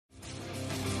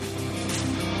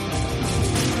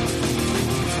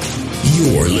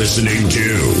You're listening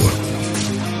to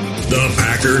the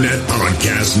Packernet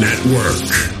Podcast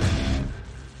Network.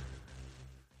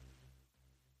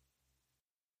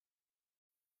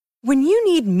 When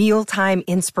you need mealtime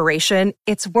inspiration,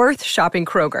 it's worth shopping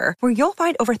Kroger, where you'll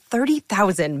find over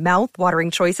 30,000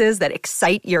 mouth-watering choices that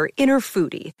excite your inner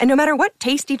foodie. And no matter what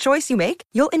tasty choice you make,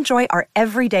 you'll enjoy our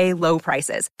everyday low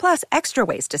prices, plus extra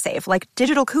ways to save, like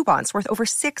digital coupons worth over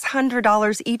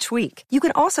 $600 each week. You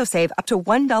can also save up to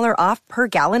 $1 off per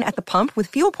gallon at the pump with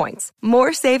fuel points.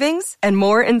 More savings and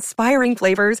more inspiring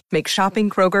flavors make shopping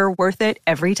Kroger worth it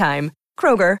every time.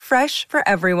 Kroger, fresh for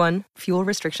everyone. Fuel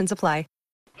restrictions apply.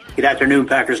 Good afternoon,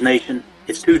 Packers Nation.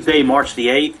 It's Tuesday, March the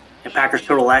 8th, and Packers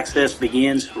Total Access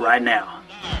begins right now.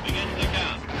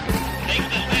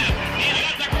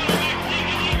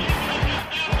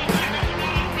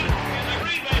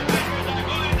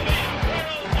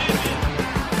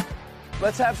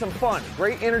 Let's have some fun.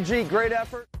 Great energy, great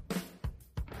effort.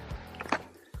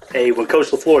 Hey, when Coach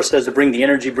LaFleur says to bring the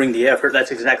energy, bring the effort, that's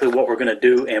exactly what we're going to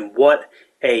do, and what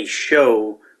a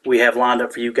show we have lined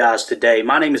up for you guys today.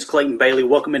 My name is Clayton Bailey.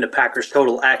 Welcome into Packers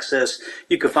Total Access.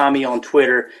 You can find me on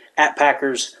Twitter at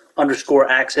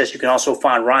Packers_Access. You can also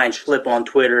find Ryan Schlip on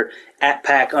Twitter at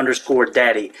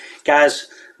Pack_Daddy. Guys,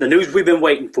 the news we've been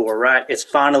waiting for, right? It's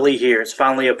finally here. It's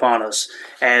finally upon us.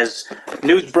 As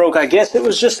news broke, I guess it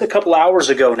was just a couple hours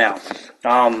ago now.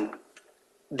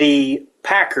 The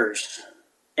Packers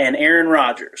and Aaron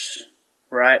Rodgers,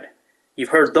 right? You've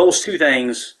heard those two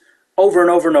things over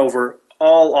and over and over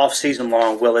all off-season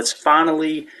long. Well, it's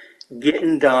finally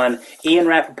getting done. Ian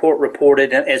Rappaport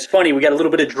reported, and it's funny, we got a little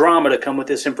bit of drama to come with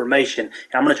this information,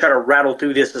 and I'm going to try to rattle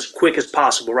through this as quick as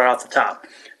possible right off the top.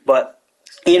 But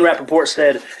Ian Rappaport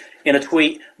said in a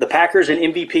tweet, the Packers and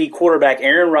MVP quarterback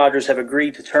Aaron Rodgers have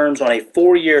agreed to terms on a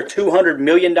 4-year, $200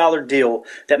 million deal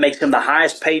that makes him the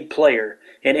highest-paid player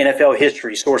in NFL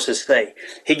history, sources say.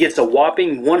 He gets a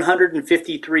whopping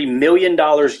 $153 million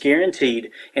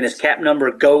guaranteed, and his cap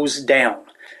number goes down.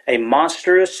 A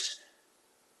monstrous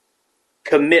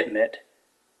commitment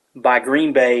by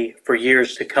Green Bay for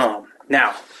years to come.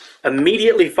 Now,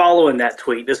 immediately following that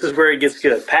tweet, this is where it gets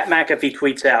good. Pat McAfee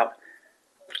tweets out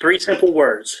 3 simple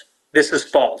words: this is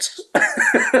false.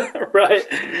 Right?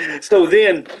 So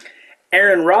then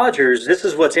Aaron Rodgers, this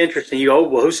is what's interesting. You go,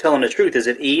 well, who's telling the truth? Is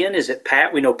it Ian? Is it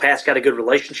Pat? We know Pat's got a good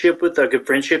relationship with, a good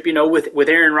friendship, with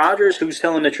Aaron Rodgers. Who's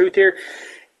telling the truth here?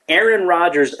 Aaron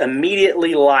Rodgers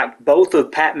immediately liked both of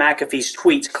Pat McAfee's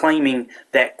tweets claiming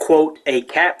that, quote, a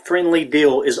cap-friendly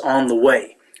deal is on the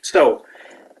way. So,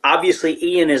 obviously,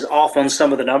 Ian is off on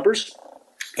some of the numbers.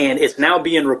 And it's now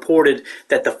being reported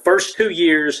that the first 2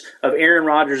 years of Aaron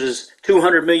Rodgers'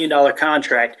 $200 million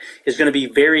contract is going to be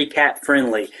very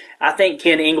cap-friendly. I think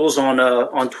Ken Ingalls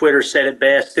on Twitter said it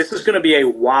best. This is going to be a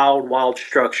wild, wild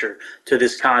structure to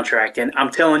this contract. And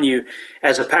I'm telling you,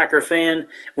 as a Packer fan,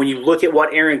 when you look at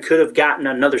what Aaron could have gotten,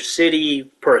 another city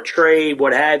per a trade,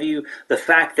 what have you, the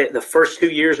fact that the first 2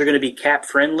 years are going to be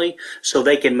cap-friendly so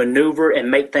they can maneuver and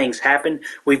make things happen.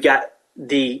 We've got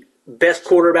the best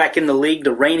quarterback in the league,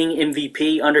 the reigning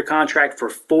MVP, under contract for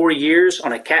 4 years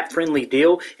on a cap-friendly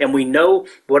deal. And we know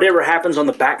whatever happens on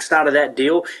the backside of that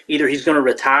deal, either he's going to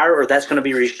retire or that's going to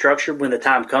be restructured when the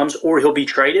time comes, or he'll be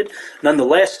traded.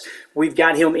 Nonetheless, we've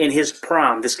got him in his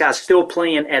prime. This guy's still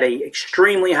playing at an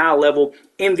extremely high level,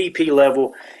 MVP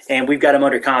level, and we've got him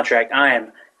under contract. I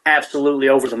am absolutely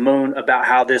over the moon about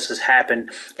how this has happened.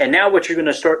 And now what you're going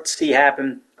to start to see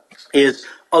happen is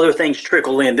other things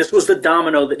trickle in. This was the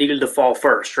domino that needed to fall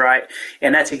first, right?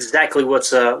 And that's exactly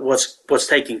what's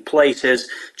taking place. Is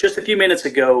just a few minutes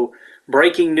ago,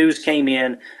 breaking news came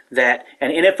in that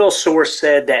an NFL source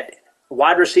said that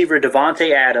wide receiver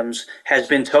Davante Adams has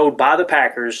been told by the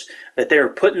Packers that they're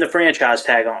putting the franchise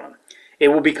tag on him. It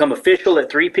will become official at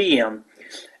 3 p.m.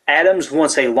 Adams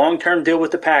wants a long-term deal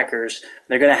with the Packers.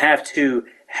 They're going to have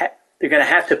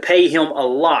to pay him a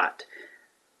lot.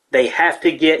 They have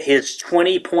to get his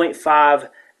 $20.5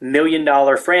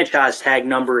 million franchise tag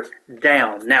number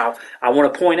down. Now, I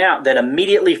want to point out that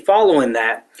immediately following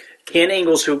that, Ken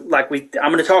Ingalls, I'm going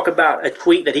to talk about a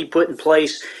tweet that he put in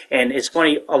place, and it's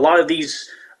funny, a lot of these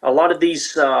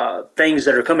things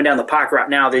that are coming down the pike right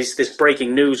now, this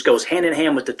breaking news goes hand in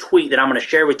hand with the tweet that I'm going to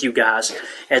share with you guys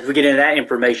as we get into that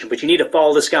information. But you need to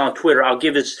follow this guy on Twitter. I'll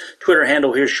give his Twitter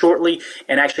handle here shortly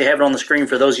and actually have it on the screen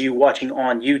for those of you watching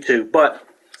on YouTube. But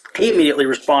he immediately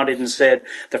responded and said,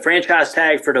 the franchise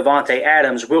tag for Davante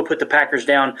Adams will put the Packers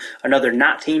down another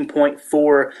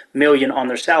 $19.4 million on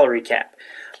their salary cap.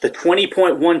 The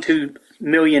 $20.12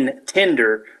 million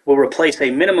tender will replace a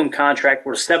minimum contract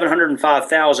worth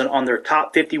 $705,000 on their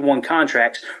top 51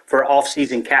 contracts for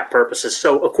off-season cap purposes.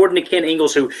 So according to Ken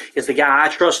Ingles, who is the guy I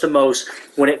trust the most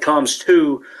when it comes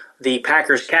to the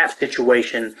Packers cap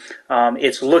situation,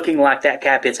 it's looking like that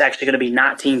cap it's actually going to be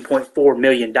 $19.4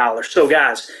 million. So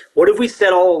guys, what have we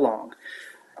said all along?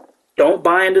 Don't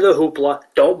buy into the hoopla.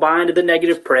 Don't buy into the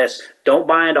negative press. Don't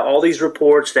buy into all these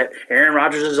reports that Aaron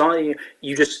Rodgers is on you.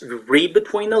 You just read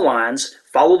between the lines.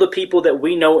 Follow the people that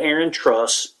we know Aaron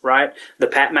trusts, right? The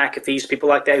Pat McAfees, people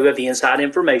like that who have the inside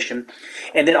information.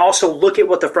 And then also look at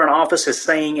what the front office is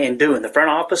saying and doing. The front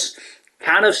office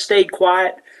kind of stayed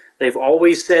quiet. They've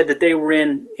always said that they were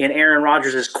in Aaron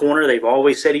Rodgers' corner. They've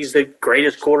always said he's the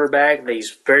greatest quarterback. That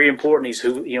he's very important. He's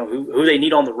who they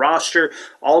need on the roster.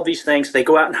 All of these things. They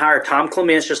go out and hire Tom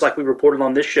Clements, just like we reported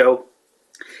on this show.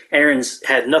 Aaron's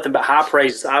had nothing but high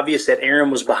praise. It's obvious that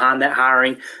Aaron was behind that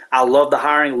hiring. I love the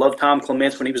hiring. Love Tom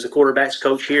Clements when he was the quarterback's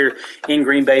coach here in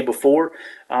Green Bay before.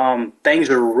 Things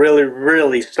are really,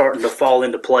 really starting to fall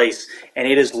into place, and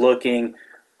it is looking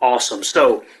awesome.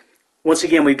 So, once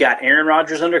again, we've got Aaron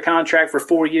Rodgers under contract for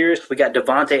 4 years. We got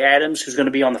Davante Adams, who's going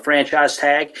to be on the franchise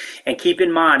tag. And keep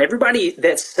in mind, everybody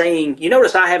that's saying, you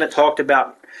notice I haven't talked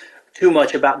about too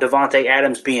much about Davante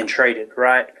Adams being traded,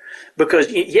 right?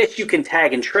 Because, yes, you can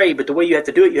tag and trade, but the way you have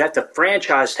to do it, you have to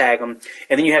franchise tag him,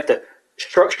 and then you have to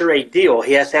structure a deal.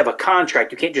 He has to have a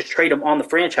contract. You can't just trade him on the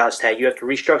franchise tag. You have to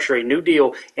restructure a new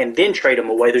deal and then trade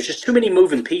him away. There's just too many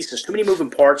moving pieces, too many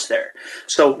moving parts there.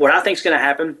 So what I think is going to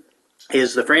happen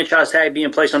is the franchise tag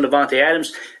being placed on Davante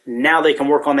Adams. Now they can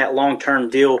work on that long-term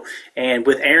deal. And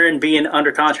with Aaron being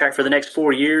under contract for the next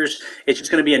 4 years, it's just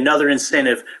going to be another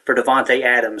incentive for Davante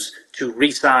Adams to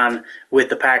re-sign with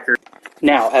the Packers.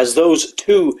 Now, as those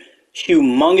two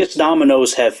humongous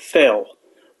dominoes have fell,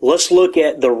 let's look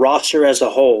at the roster as a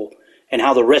whole and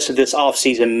how the rest of this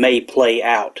offseason may play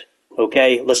out.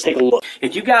 Okay, let's take a look.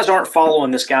 If you guys aren't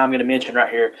following this guy I'm going to mention right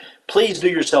here, please do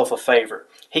yourself a favor.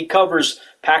 He covers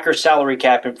Packers salary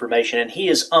cap information, and he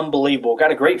is unbelievable.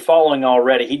 Got a great following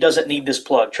already. He doesn't need this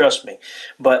plug, trust me.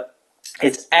 But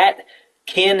it's at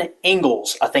Ken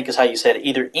Ingles, I think is how you said it.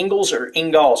 Either Ingles or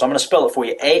Ingalls. I'm going to spell it for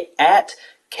you. At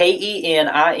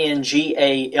Keningalls.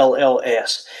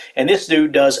 And this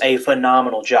dude does a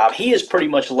phenomenal job. He has pretty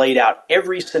much laid out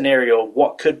every scenario of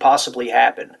what could possibly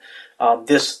happen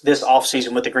this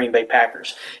offseason with the Green Bay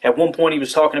Packers. At one point, he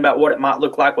was talking about what it might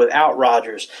look like without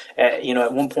Rodgers. At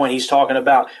one point, he's talking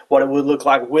about what it would look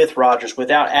like with Rodgers,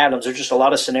 without Adams. There's just a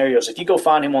lot of scenarios. If you go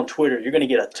find him on Twitter, you're going to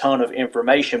get a ton of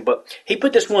information. But he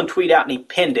put this one tweet out and he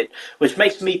pinned it, which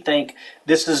makes me think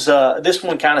this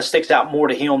one kind of sticks out more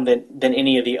to him than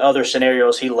any of the other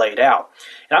scenarios he laid out.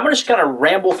 And I'm going to just kind of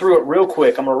ramble through it real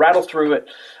quick. I'm going to rattle through it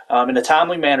in a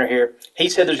timely manner here. He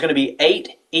said there's going to be 8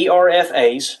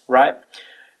 ERFAs, right?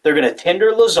 They're going to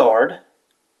tender Lazard,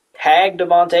 tag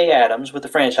Davante Adams with the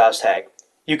franchise tag.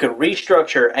 You could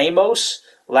restructure Amos,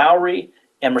 Lowry,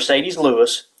 and Mercedes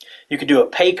Lewis. You could do a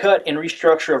pay cut and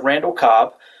restructure of Randall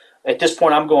Cobb. At this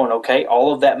point, I'm going, okay,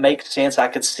 all of that makes sense. I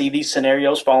could see these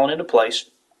scenarios falling into place.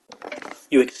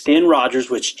 You extend Rodgers,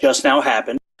 which just now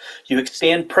happened. You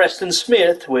extend Preston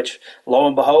Smith, which, lo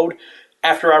and behold,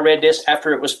 after I read this,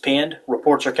 after it was pinned,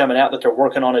 reports are coming out that they're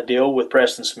working on a deal with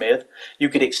Preston Smith. You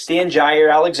could extend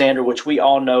Jair Alexander, which we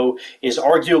all know is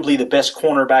arguably the best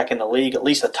cornerback in the league, at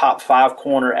least a top 5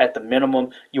 corner at the minimum.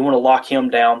 You want to lock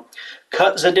him down.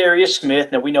 Cut Zadarius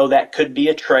Smith. Now, we know that could be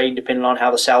a trade depending on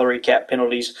how the salary cap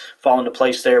penalties fall into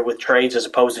place there with trades as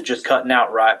opposed to just cutting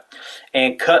outright.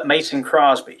 And cut Mason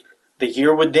Crosby. The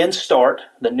year would then start,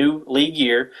 the new league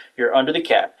year. You're under the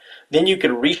cap. Then you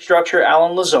could restructure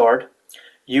Allen Lazard.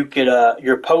 You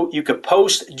could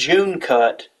post-June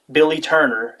cut Billy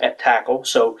Turner at tackle.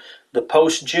 So the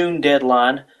post-June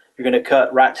deadline, you're going to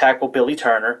cut right tackle Billy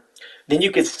Turner. Then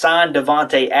you could sign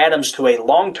Davante Adams to a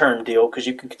long-term deal because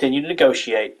you can continue to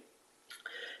negotiate.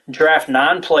 Draft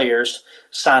 9 players,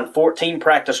 sign 14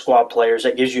 practice squad players.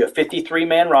 That gives you a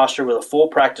 53-man roster with a full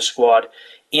practice squad,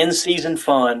 in-season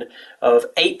fund of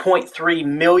 $8.3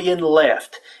 million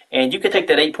left. And you could take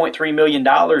that $8.3 million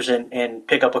and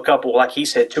pick up a couple, like he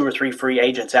said, 2 or 3 free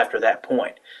agents after that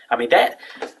point. I mean, that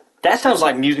sounds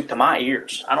like music to my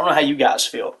ears. I don't know how you guys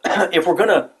feel. If we're going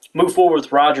to move forward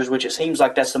with Rodgers, which it seems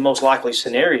like that's the most likely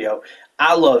scenario,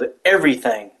 I love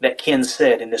everything that Ken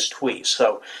said in this tweet.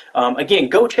 So, again,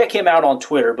 go check him out on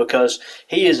Twitter because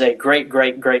he is a great,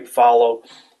 great, great follow.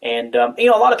 And, a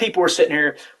lot of people are sitting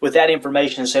here with that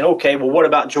information and saying, okay, well, what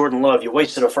about Jordan Love? You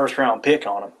wasted a first-round pick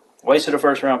on him. Wasted a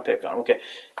first-round pick on him. Okay,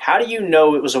 how do you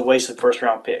know it was a wasted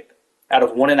first-round pick? Out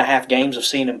of 1.5 games of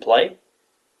seeing him play?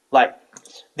 Like,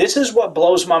 this is what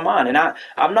blows my mind. And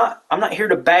I'm not here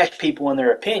to bash people in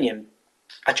their opinion.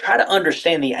 I try to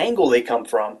understand the angle they come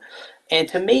from. And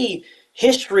to me,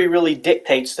 history really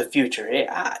dictates the future.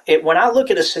 When I look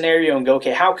at a scenario and go,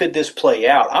 okay, how could this play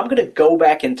out? I'm going to go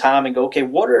back in time and go, okay,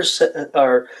 what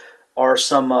are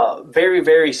some very,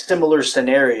 very similar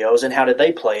scenarios and how did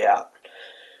they play out?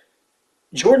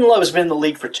 Jordan Love has been in the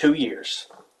league for 2 years.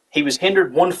 He was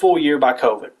hindered 1 full year by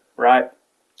COVID, right?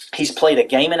 He's played a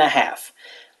game and a half.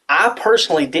 I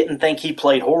personally didn't think he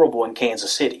played horrible in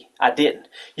Kansas City. I didn't.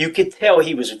 You could tell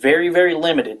he was very, very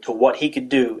limited to what he could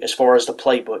do as far as the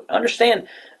playbook. Understand,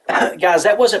 guys,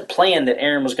 that wasn't planned that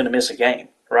Aaron was going to miss a game,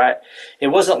 right? It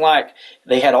wasn't like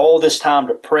they had all this time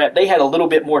to prep. They had a little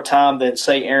bit more time than,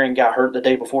 say, Aaron got hurt the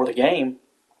day before the game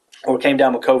or came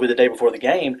down with COVID the day before the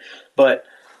game. But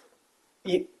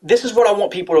this is what I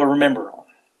want people to remember on.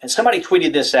 And somebody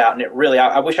tweeted this out, and it really,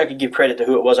 I wish I could give credit to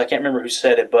who it was. I can't remember who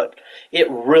said it, but it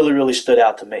really, really stood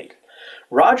out to me.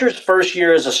 Rodgers' first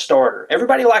year as a starter.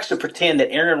 Everybody likes to pretend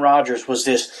that Aaron Rodgers was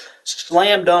this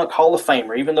slam dunk Hall of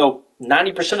Famer, even though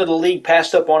 90% of the league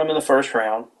passed up on him in the first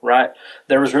round, right?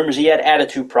 There was rumors he had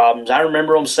attitude problems. I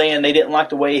remember him saying they didn't like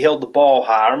the way he held the ball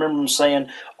high. I remember him saying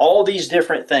all these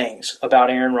different things about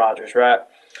Aaron Rodgers, right?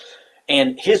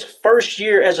 And his first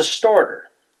year as a starter,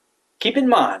 keep in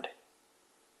mind,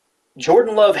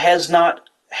 Jordan Love has not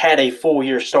had a full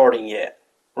year starting yet,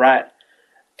 right?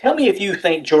 Tell me if you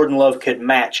think Jordan Love could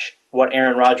match what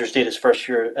Aaron Rodgers did his first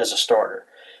year as a starter.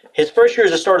 His first year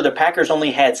as a starter, the Packers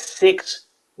only had 6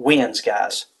 wins,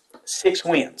 guys. 6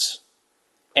 wins.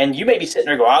 And you may be sitting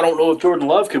there going, I don't know if Jordan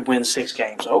Love could win 6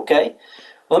 games. Okay.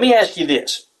 Well, let me ask you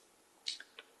this.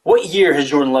 What year has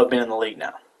Jordan Love been in the league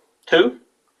now? 2?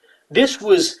 This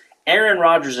was Aaron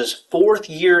Rodgers' 4th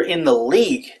year in the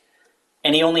league,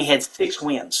 and he only had 6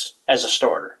 wins as a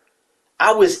starter.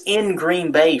 I was in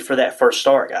Green Bay for that first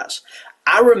start, guys.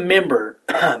 I remember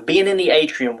being in the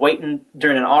atrium waiting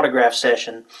during an autograph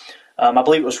session. I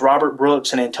believe it was Robert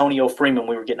Brooks and Antonio Freeman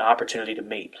we were getting an opportunity to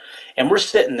meet. And we're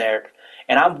sitting there,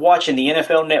 and I'm watching the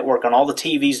NFL Network on all the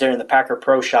TVs there in the Packer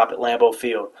Pro Shop at Lambeau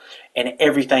Field. And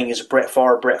everything is Brett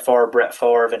Favre,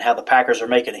 and how the Packers are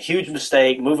making a huge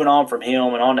mistake, moving on from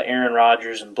him and on to Aaron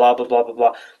Rodgers and blah, blah, blah, blah,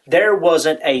 blah. There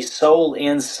wasn't a soul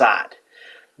in sight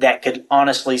that could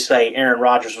honestly say Aaron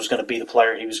Rodgers was going to be the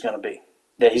player he was going to be,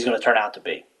 that he's going to turn out to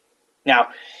be. Now,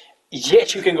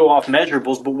 yes, you can go off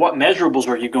measurables, but what measurables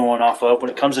are you going off of when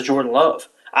it comes to Jordan Love?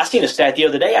 I seen a stat the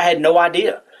other day. I had no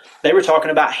idea. They were talking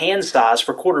about hand size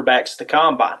for quarterbacks at the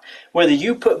combine. Whether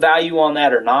you put value on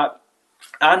that or not,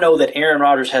 I know that Aaron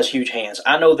Rodgers has huge hands.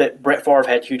 I know that Brett Favre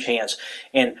had huge hands.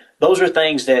 And those are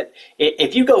things that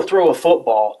if you go throw a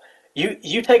football,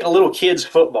 you take a little kid's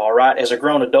football, right, as a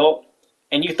grown adult,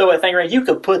 and you throw that thing around, you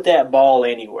could put that ball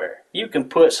anywhere. You can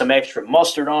put some extra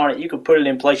mustard on it. You can put it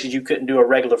in places you couldn't do a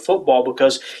regular football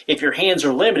because if your hands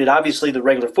are limited, obviously the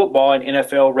regular football and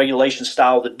NFL regulation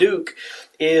style, the Duke,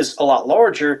 is a lot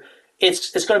larger.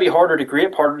 It's going to be harder to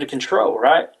grip, harder to control,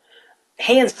 right?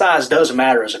 Hand size does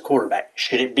matter as a quarterback.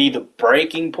 Should it be the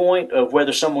breaking point of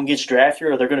whether someone gets drafted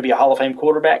or they're going to be a Hall of Fame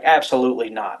quarterback? Absolutely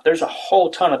not. There's a whole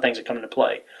ton of things that come into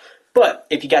play. But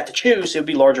if you got to choose, it would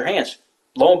be larger hands.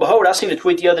 Lo and behold, I seen a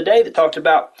tweet the other day that talked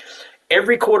about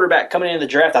every quarterback coming into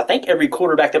the draft. I think every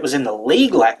quarterback that was in the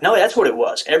league that's what it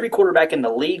was. Every quarterback in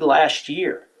the league last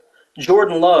year,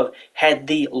 Jordan Love had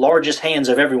the largest hands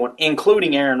of everyone,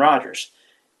 including Aaron Rodgers.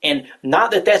 And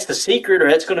not that that's the secret or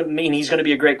that's going to mean he's going to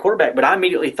be a great quarterback, but I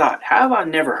immediately thought, how have I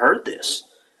never heard this?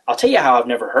 I'll tell you how I've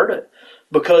never heard it.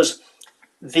 Because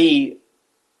the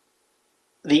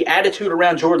attitude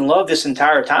around Jordan Love this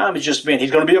entire time has just been,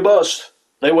 he's going to be a bust.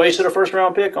 They wasted a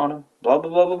first-round pick on him, blah,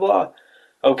 blah, blah, blah, blah.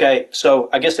 Okay, so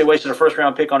I guess they wasted a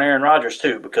first-round pick on Aaron Rodgers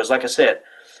too because, like I said,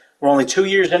 we're only 2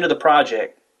 years into the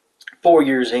project. 4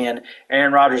 years in,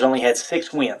 Aaron Rodgers only had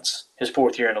 6 wins his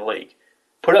 4th year in the league.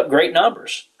 Put up great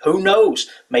numbers. Who knows?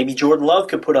 Maybe Jordan Love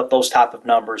could put up those type of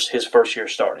numbers his first year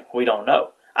starting. We don't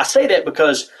know. I say that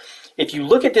because if you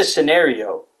look at this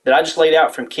scenario that I just laid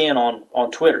out from Ken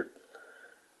on Twitter,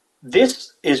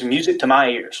 this is music to my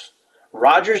ears.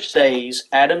 Rodgers stays,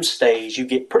 Adams stays. You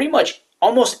get pretty much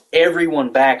almost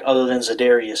everyone back other than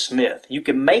Zadarius Smith. You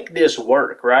can make this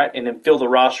work, right, and then fill the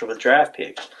roster with draft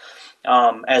picks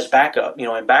as backup,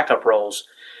 in backup roles.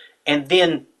 And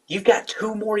then you've got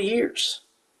 2 more years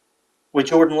with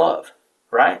Jordan Love,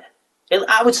 right?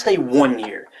 I would say 1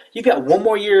 year. You've got 1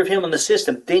 more year of him in the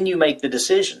system, then you make the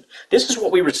decision. This is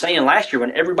what we were saying last year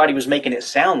when everybody was making it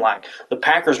sound like the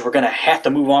Packers were going to have to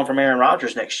move on from Aaron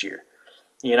Rodgers next year.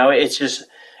 It's just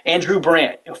Andrew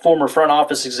Brandt, a former front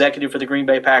office executive for the Green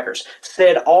Bay Packers,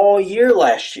 said all year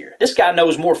last year, this guy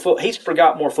knows more he's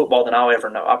forgot more football than I'll ever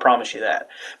know, I promise you that.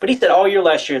 But he said all year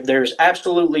last year, there's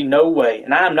absolutely no way,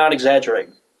 and I am not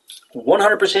exaggerating,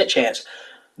 100% chance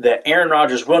that Aaron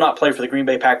Rodgers will not play for the Green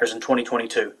Bay Packers in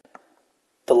 2022.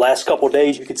 The last couple of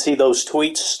days, you could see those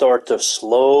tweets start to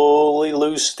slowly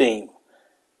lose steam.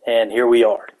 And here we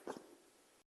are.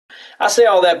 I say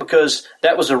all that because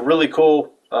that was a really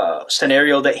cool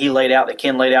scenario that he laid out, that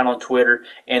Ken laid out on Twitter.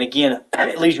 And again,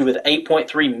 it leaves you with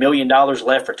 $8.3 million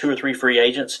left for 2 or 3 free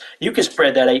agents. You can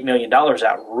spread that $8 million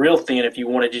out real thin if you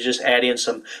wanted to just add in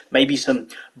maybe some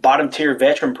bottom-tier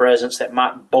veteran presence that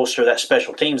might bolster that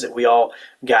special teams that we all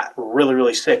got really,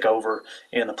 really sick over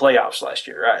in the playoffs last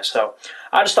year, right? So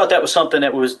I just thought that was something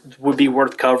that would be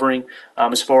worth covering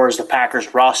as far as the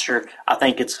Packers roster. I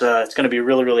think it's going to be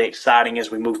really, really exciting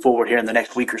as we move forward here in the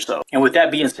next week or so. And with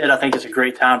that being said, I think it's a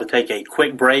great time to take a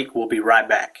quick break. We'll be right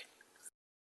back.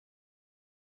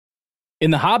 In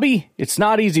the hobby, it's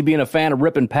not easy being a fan of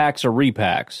ripping packs or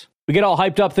repacks. We get all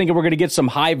hyped up thinking we're going to get some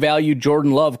high-value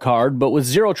Jordan Love card, but with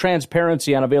zero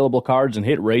transparency on available cards and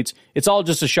hit rates, it's all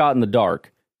just a shot in the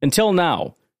dark. Until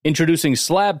now, introducing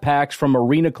slab packs from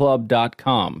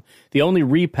arenaclub.com, the only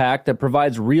repack that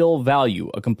provides real value,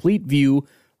 a complete view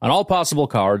on all possible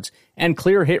cards, and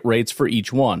clear hit rates for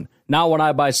each one. Now when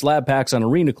I buy slab packs on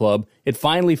Arena Club, it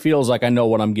finally feels like I know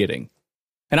what I'm getting.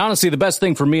 And honestly, the best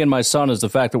thing for me and my son is the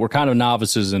fact that we're kind of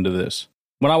novices into this.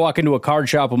 When I walk into a card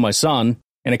shop with my son,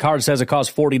 and a card says it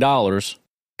costs $40,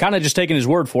 kind of just taking his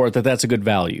word for it that that's a good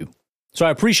value. So I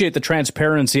appreciate the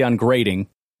transparency on grading,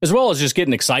 as well as just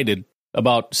getting excited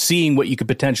about seeing what you could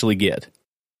potentially get.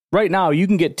 Right now, you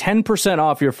can get 10%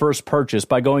 off your first purchase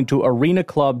by going to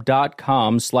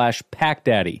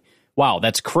arenaclub.com/packdaddy. Wow,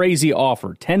 that's crazy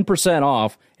offer. 10%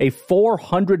 off a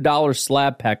 $400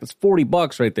 slab pack. That's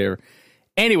 $40 right there.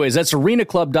 Anyways, that's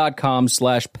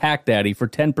arenaclub.com/packdaddy for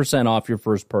 10% off your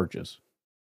first purchase.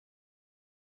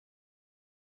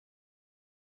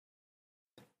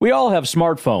 We all have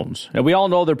smartphones, and we all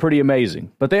know they're pretty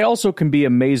amazing, but they also can be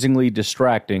amazingly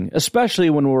distracting, especially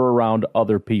when we're around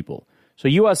other people. So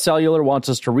US Cellular wants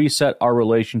us to reset our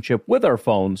relationship with our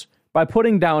phones by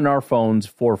putting down our phones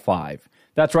for $5.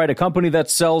 That's right, a company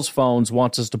that sells phones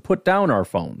wants us to put down our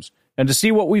phones. And to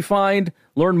see what we find,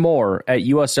 learn more at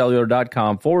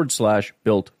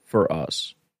uscellular.com/built for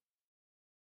us.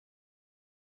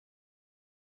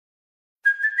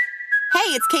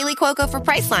 Hey, it's Kaylee Cuoco for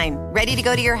Priceline. Ready to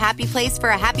go to your happy place for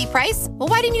a happy price? Well,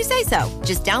 why didn't you say so?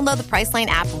 Just download the Priceline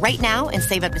app right now and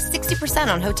save up to 60%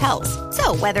 on hotels.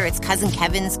 So whether it's Cousin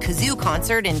Kevin's Kazoo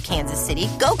Concert in Kansas City,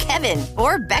 go Kevin,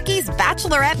 or Becky's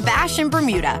Bachelorette Bash in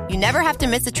Bermuda, you never have to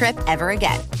miss a trip ever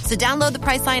again. So download the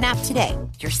Priceline app today.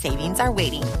 Your savings are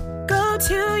waiting. Go to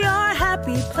your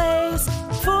happy place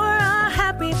for a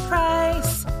happy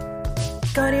price.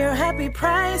 Go to your happy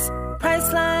price,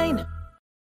 Priceline.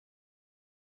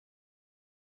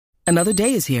 Another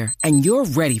day is here, and you're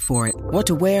ready for it. What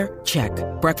to wear? Check.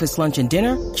 Breakfast, lunch, and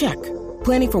dinner? Check.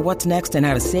 Planning for what's next and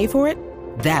how to save for it?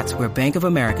 That's where Bank of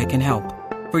America can help.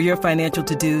 For your financial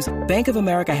to-dos, Bank of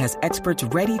America has experts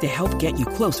ready to help get you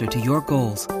closer to your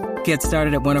goals. Get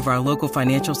started at one of our local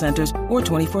financial centers or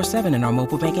 24/7 in our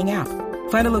mobile banking app.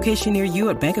 Find a location near you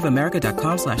at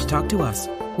bankofamerica.com/talktous.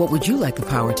 What would you like the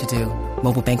power to do?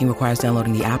 Mobile banking requires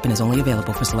downloading the app and is only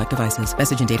available for select devices.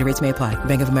 Message and data rates may apply.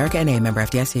 Bank of America NA, member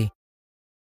FDIC.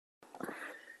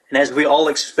 And as we all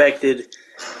expected,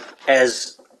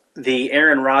 as the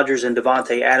Aaron Rodgers and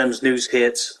Davante Adams news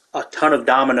hits, a ton of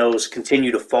dominoes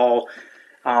continue to fall.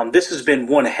 This has been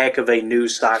one heck of a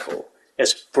news cycle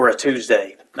as for a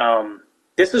Tuesday.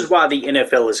 This is why the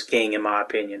NFL is king, in my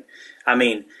opinion. I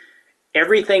mean,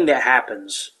 everything that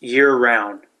happens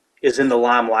year-round is in the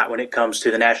limelight when it comes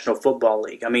to the National Football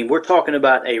League. I mean, we're talking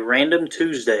about a random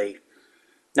Tuesday,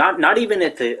 not even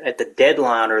at the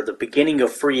deadline or the beginning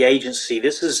of free agency.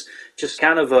 This is just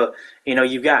kind of a,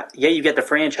 you've got the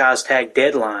franchise tag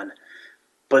deadline,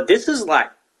 but this is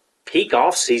like peak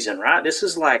off season, right? This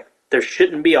is like there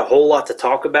shouldn't be a whole lot to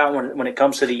talk about when it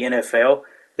comes to the NFL.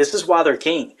 This is why they're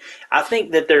king. I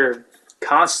think that they're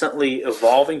constantly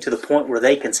evolving to the point where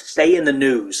they can stay in the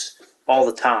news all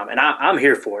the time. And I'm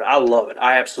here for it. I love it.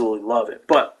 I absolutely love it.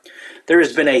 But there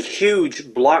has been a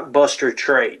huge blockbuster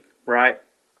trade, right?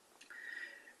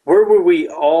 Where were we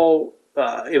all?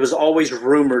 It was always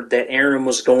rumored that Aaron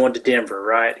was going to Denver,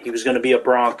 right? He was going to be a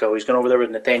Bronco. He's going over there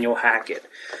with Nathaniel Hackett.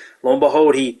 Lo and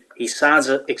behold, he signs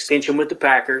an extension with the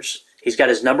Packers. He's got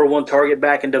his number one target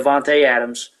back in Davante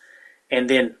Adams. And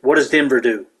then what does Denver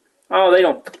do? Oh, they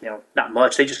don't, not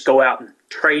much. They just go out and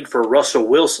trade for Russell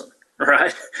Wilson,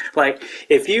 right? Like,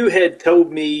 if you had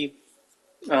told me,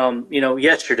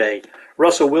 yesterday,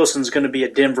 Russell Wilson's going to be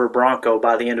a Denver Bronco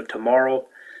by the end of tomorrow,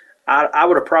 I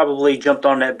would have probably jumped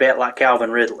on that bet like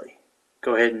Calvin Ridley.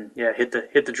 Go ahead and hit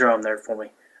the drum there for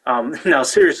me. No,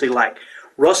 seriously, like,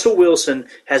 Russell Wilson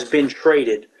has been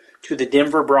traded to the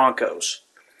Denver Broncos,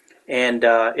 and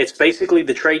it's basically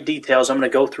the trade details. I'm going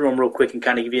to go through them real quick and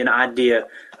kind of give you an idea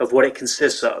of what it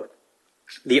consists of.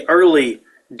 The early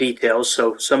details,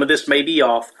 so some of this may be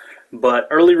off, but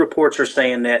early reports are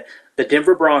saying that the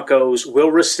Denver Broncos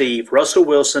will receive Russell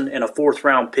Wilson and a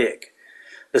 4th-round pick.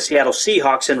 The Seattle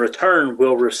Seahawks, in return,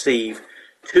 will receive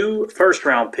 2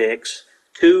 first-round picks,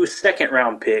 2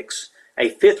 second-round picks,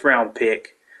 a 5th-round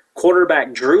pick,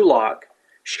 quarterback Drew Lock,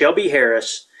 Shelby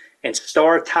Harris, and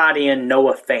star tight end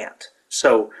Noah Fant.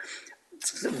 So,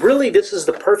 really, this is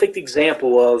the perfect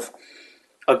example of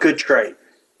a good trade.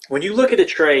 When you look at a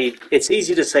trade, it's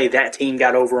easy to say that team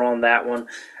got over on that one.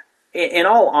 In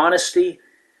all honesty,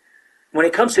 when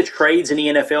it comes to trades in the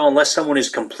NFL, unless someone is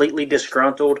completely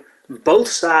disgruntled, both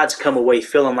sides come away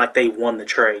feeling like they won the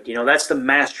trade. You know, that's the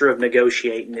master of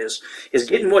negotiating is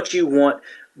getting what you want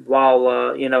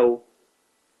while,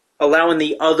 allowing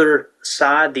the other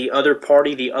side, the other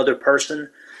party, the other person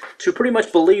to pretty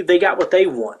much believe they got what they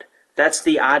want. That's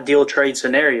the ideal trade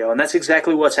scenario, and that's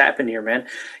exactly what's happened here, man.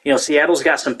 You know, Seattle's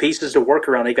got some pieces to work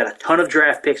around. They've got a ton of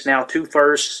draft picks now, 2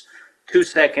 firsts, 2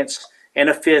 seconds, and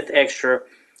a 5th extra,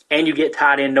 and you get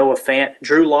tied in Noah Fant.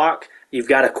 Drew Lock, you've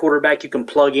got a quarterback you can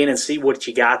plug in and see what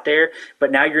you got there,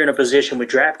 but now you're in a position with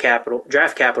draft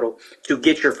capital to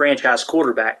get your franchise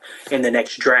quarterback in the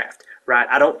next draft, right?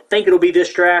 I don't think it'll be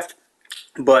this draft,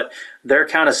 but they're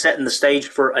kind of setting the stage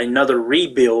for another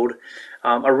rebuild,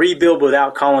 a rebuild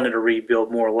without calling it a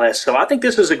rebuild, more or less. So I think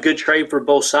this is a good trade for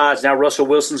both sides. Now Russell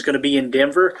Wilson's going to be in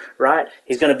Denver, right?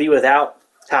 He's going to be without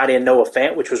tight end Noah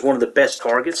Fant, which was one of the best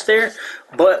targets there.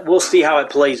 But we'll see how it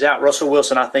plays out. Russell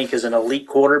Wilson, I think, is an elite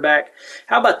quarterback.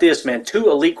 How about this, man? 2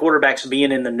 elite quarterbacks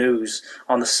being in the news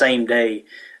on the same day.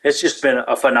 It's just been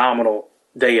a phenomenal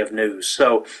day of news.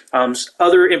 So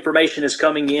other information is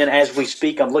coming in as we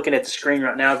speak. I'm looking at the screen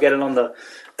right now. I've got it on the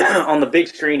on the big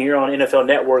screen here on NFL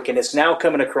Network, and it's now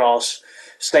coming across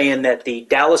saying that the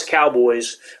Dallas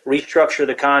Cowboys restructure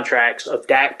the contracts of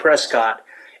Dak Prescott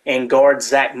and guard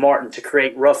Zach Martin to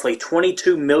create roughly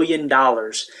 $22 million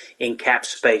in cap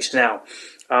space. Now,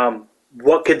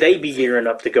 what could they be gearing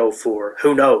up to go for?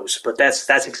 Who knows? But that's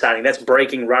exciting. That's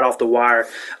breaking right off the wire.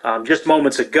 Just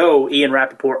moments ago, Ian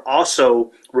Rappaport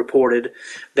also reported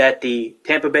that the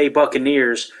Tampa Bay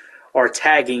Buccaneers are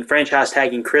franchise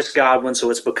tagging Chris Godwin, so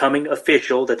it's becoming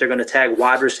official that they're going to tag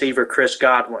wide receiver Chris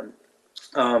Godwin.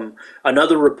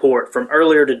 Another report from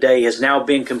earlier today has now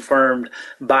been confirmed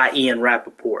by Ian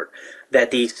Rappaport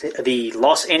that the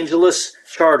Los Angeles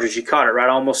Chargers, you caught it right,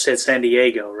 I almost said San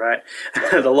Diego, right?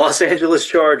 The Los Angeles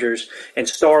Chargers and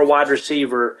star wide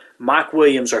receiver Mike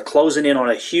Williams are closing in on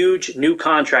a huge new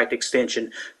contract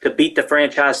extension to beat the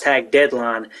franchise tag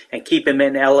deadline and keep him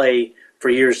in LA for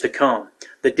years to come.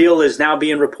 The deal is now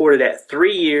being reported at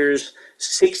 3 years,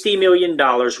 $60 million,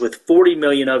 with $40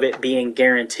 million of it being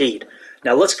guaranteed.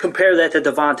 Now let's compare that to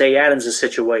Davante Adams'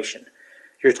 situation.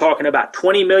 You're talking about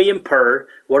 $20 million per.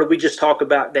 What did we just talk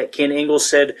about that Ken Ingalls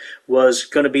said was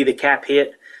going to be the cap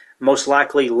hit? Most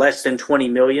likely less than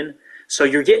 $20 million. So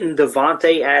you're getting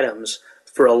Davante Adams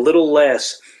for a little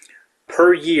less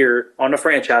per year on a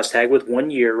franchise tag with 1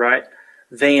 year, right,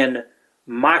 than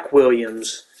Mike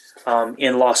Williams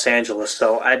in Los Angeles.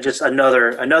 So just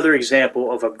another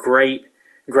example of a great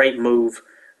move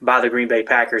by the Green Bay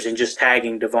Packers and just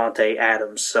tagging Davante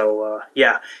Adams. So,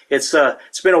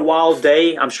 it's been a wild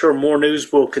day. I'm sure more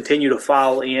news will continue to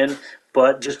file in,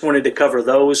 but just wanted to cover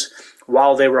those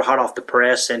while they were hot off the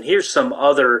press. And here's some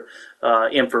other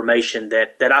information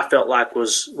that I felt like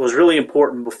was really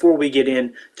important before we get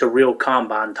into real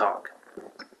combine talk.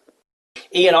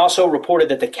 Ian also reported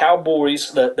that the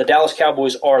Cowboys, the Dallas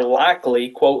Cowboys, are likely,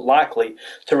 quote, likely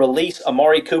to release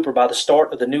Amari Cooper by the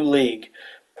start of the new league.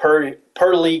 Per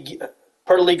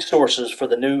league sources for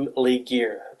the new league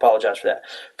year. Apologize for that.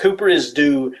 Cooper is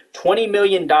due $20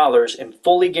 million in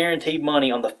fully guaranteed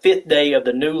money on the 5th day of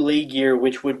the new league year,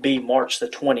 which would be March the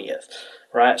 20th.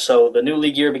 Right? So the new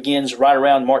league year begins right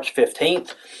around March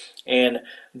 15th, and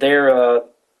they're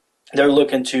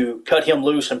looking to cut him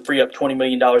loose and free up $20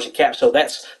 million in cap. So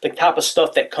that's the type of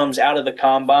stuff that comes out of the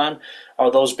combine,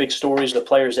 are those big stories, the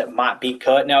players that might be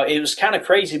cut. Now, it was kind of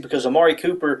crazy because Amari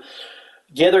Cooper,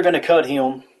 yeah, they're going to cut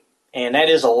him, and that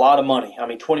is a lot of money. I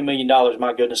mean, $20 million,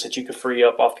 my goodness, that you could free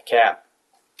up off the cap.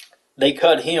 They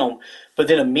cut him, but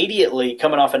then immediately,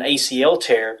 coming off an ACL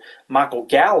tear, Michael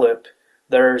Gallup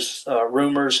There's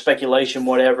rumors, speculation,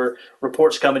 whatever,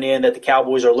 reports coming in that the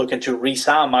Cowboys are looking to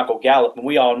re-sign Michael Gallup. And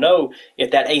we all know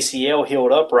if that ACL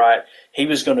healed up right, he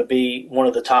was going to be one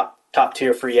of the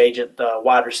top-tier free agent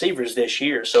wide receivers this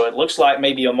year. So it looks like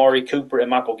maybe Amari Cooper and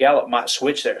Michael Gallup might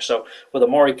switch there. So with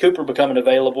Amari Cooper becoming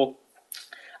available,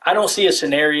 I don't see a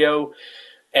scenario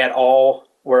at all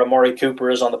where Amari Cooper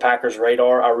is on the Packers'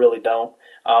 radar. I really don't.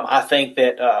 I think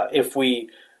that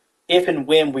if and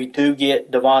when we do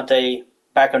get Devontae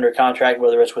back under contract,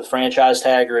 whether it's with franchise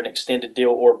tag or an extended deal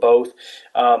or both,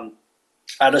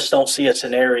 I just don't see a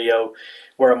scenario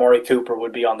where Amari Cooper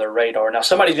would be on their radar. Now,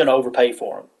 somebody's going to overpay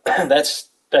for him. That's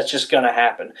just going to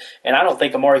happen. And I don't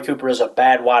think Amari Cooper is a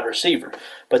bad wide receiver,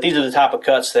 but these are the type of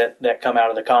cuts that come out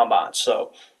of the combine.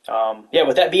 So,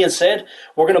 with that being said,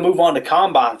 we're going to move on to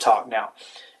combine talk now.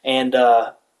 And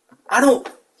I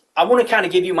want to kind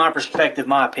of give you my perspective,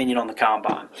 my opinion on the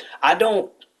combine. I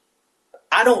don't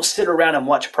sit around and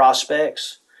watch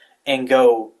prospects and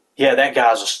go, yeah, that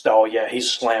guy's he's a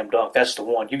slam dunk. That's the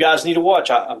one. You guys need to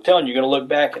watch. I'm telling you, you're going to look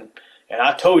back and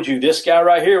I told you this guy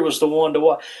right here was the one to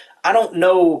watch. I don't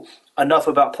know enough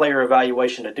about player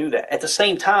evaluation to do that. At the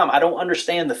same time, I don't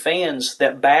understand the fans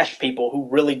that bash people who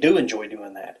really do enjoy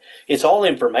doing that. It's all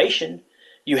information.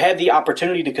 You have the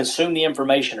opportunity to consume the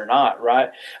information or not, right?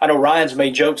 I know Ryan's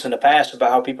made jokes in the past about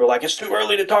how people are like, it's too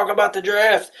early to talk about the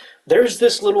draft. There's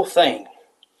this little thing,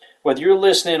 whether you're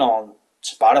listening on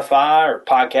Spotify or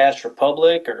Podcast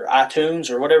Republic or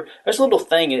iTunes or whatever, there's a little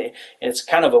thing, and it's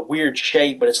kind of a weird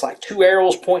shape, but it's like two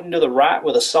arrows pointing to the right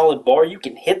with a solid bar. You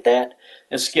can hit that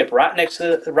and skip right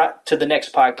to the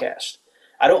next podcast.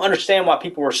 I don't understand why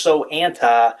people are so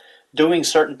anti doing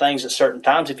certain things at certain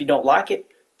times. If you don't like it,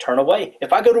 turn away.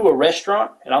 If I go to a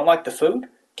restaurant and I don't like the food,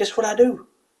 guess what I do?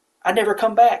 I never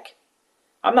come back.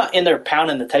 I'm not in there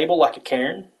pounding the table like a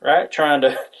Karen, right? Trying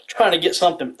to get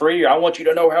something free, or I want you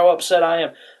to know how upset I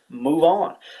am. Move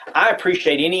on. I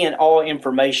appreciate any and all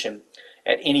information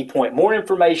at any point. More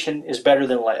information is better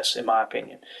than less, in my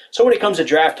opinion. So when it comes to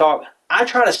draft talk, I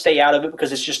try to stay out of it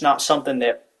because it's just not something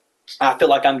that I feel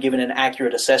like I'm giving an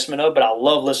accurate assessment of, but I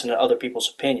love listening to other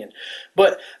people's opinion.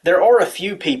 But there are a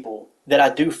few people that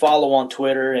I do follow on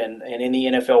Twitter and in the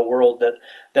NFL world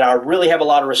that I really have a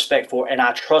lot of respect for, and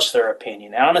I trust their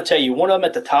opinion. And I'm going to tell you, one of them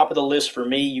at the top of the list for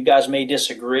me, you guys may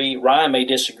disagree, Ryan may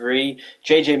disagree,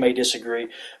 JJ may disagree,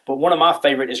 but one of my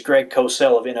favorite is Greg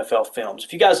Cosell of NFL Films.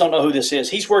 If you guys don't know who this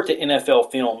is, he's worked at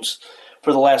NFL Films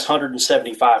for the last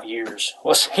 175 years.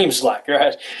 Well, it seems like,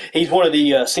 right? He's one of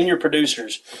the senior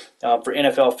producers for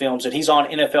NFL Films, and he's on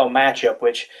NFL Matchup,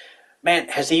 which, man,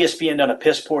 has ESPN done a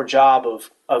piss-poor job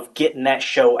of getting that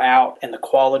show out and the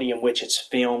quality in which it's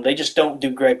filmed. They just don't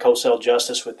do Greg Cosell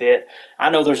justice with it. I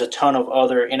know there's a ton of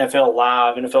other NFL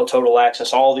Live, NFL Total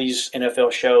Access, all these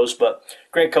NFL shows, but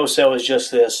Greg Cosell is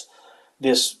just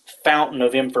this fountain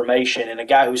of information and a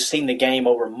guy who's seen the game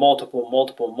over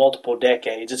multiple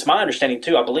decades. It's my understanding,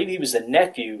 too, I believe he was the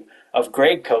nephew of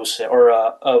Greg Cosell, or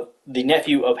of the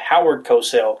nephew of Howard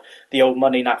Cosell, the old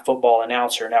Monday Night Football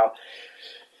announcer. Now,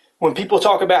 when people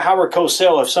talk about Howard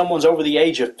Cosell, if someone's over the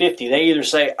age of 50, they either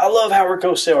say, I love Howard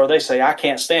Cosell, or they say, I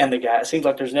can't stand the guy. It seems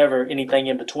like there's never anything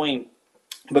in between.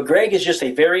 But Greg is just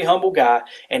a very humble guy,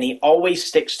 and he always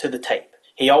sticks to the tape.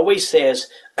 He always says,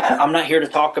 I'm not here to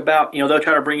talk about, they'll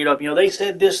try to bring it up. They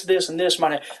said this, and this.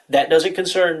 That doesn't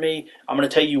concern me. I'm going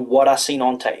to tell you what I seen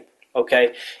on tape,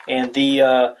 okay? And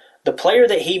the player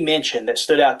that he mentioned that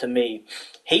stood out to me,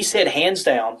 he said hands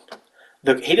down,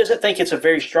 he doesn't think it's a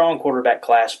very strong quarterback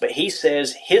class, but he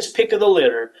says his pick of the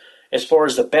litter as far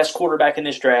as the best quarterback in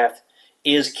this draft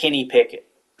is Kenny Pickett.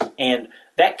 And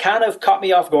that kind of caught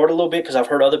me off guard a little bit because I've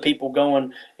heard other people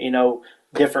going,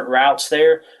 different routes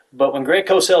there. But when Greg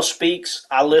Cosell speaks,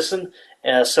 I listen.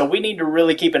 So we need to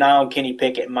really keep an eye on Kenny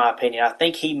Pickett, in my opinion. I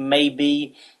think he may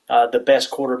be the best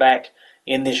quarterback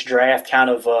in this draft, kind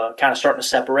of starting to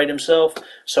separate himself.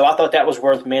 So I thought that was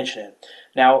worth mentioning.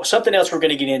 Now, something else we're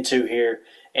going to get into here,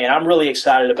 and I'm really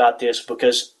excited about this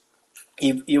because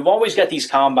you've always got these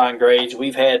combine grades.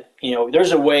 We've had,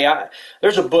 there's a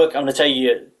book I'm going to tell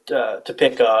you to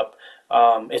pick up.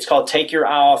 It's called Take Your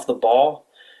Eye Off the Ball,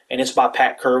 and it's by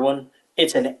Pat Kirwan.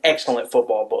 It's an excellent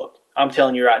football book. I'm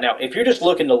telling you right now, if you're just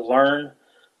looking to learn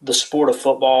the sport of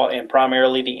football and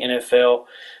primarily the NFL,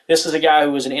 this is a guy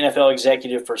who was an NFL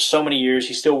executive for so many years.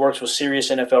 He still works with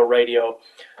Sirius NFL Radio.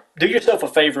 Do yourself a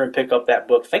favor and pick up that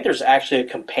book. I think there's actually a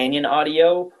companion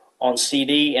audio on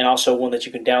CD and also one that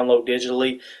you can download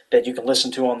digitally that you can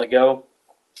listen to on the go.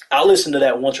 I listen to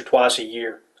that once or twice a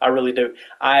year. I really do.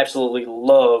 I absolutely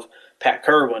love Pat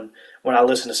Kirwan when I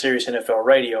listen to Sirius NFL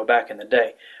Radio back in the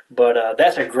day. But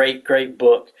that's a great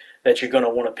book that you're going to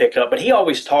want to pick up. But he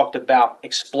always talked about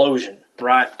explosion,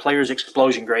 right? Players'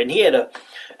 explosion grade. And he had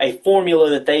a formula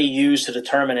that they used to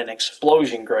determine an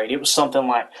explosion grade. It was something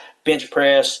like bench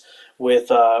press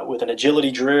with an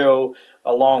agility drill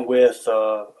along with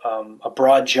a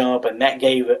broad jump, and that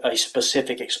gave a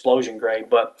specific explosion grade.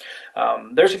 But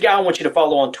there's a guy I want you to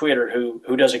follow on Twitter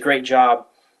who does a great job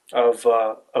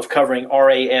of covering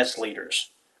RAS leaders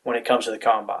when it comes to the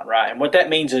combine, right? And what that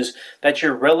means is that's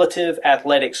your relative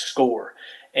athletic score.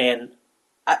 And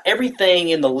everything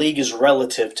in the league is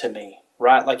relative to me,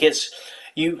 right? Like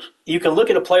you can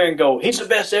look at a player and go, he's the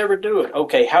best to ever do it.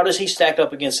 Okay, how does he stack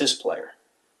up against this player?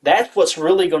 That's what's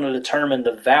really going to determine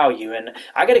the value. And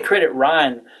I got to credit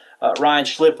Ryan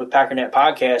Schlip with Packernet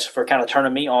Podcast for kind of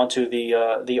turning me on to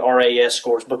the RAS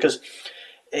scores, because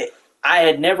I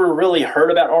had never really heard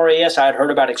about RAS. I had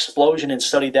heard about explosion and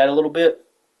studied that a little bit.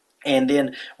 And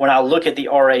then when I look at the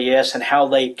RAS and how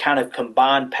they kind of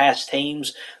combine past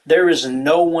teams, there is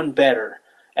no one better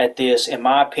at this, in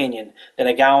my opinion, than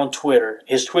a guy on Twitter.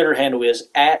 His Twitter handle is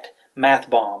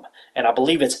 @MathBomb. And I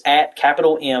believe it's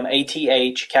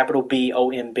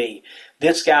 @MATH_BOMB.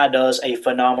 This guy does a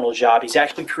phenomenal job. He's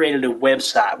actually created a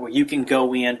website where you can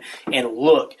go in and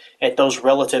look at those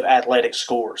relative athletic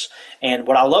scores. And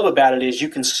what I love about it is you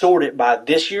can sort it by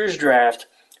this year's draft,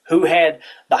 who had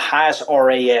the highest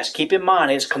RAS. Keep in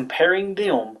mind, it's comparing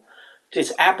them.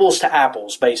 It's apples to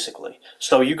apples, basically.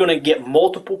 So you're going to get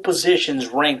multiple positions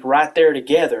ranked right there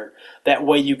together. That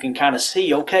way you can kind of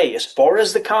see, okay, as far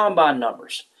as the combine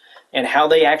numbers, and how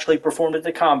they actually performed at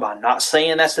the combine. Not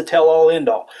saying that's the tell-all,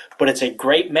 end-all, but it's a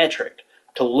great metric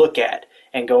to look at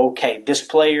and go, okay, this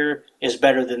player is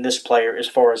better than this player as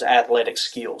far as athletic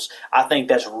skills. I think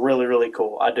that's really, really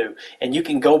cool. I do. And you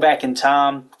can go back in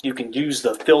time. You can use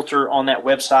the filter on that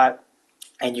website,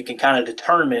 and you can kind of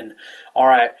determine, all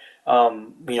right,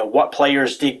 what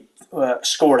players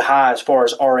scored high as far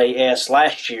as RAS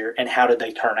last year, and how did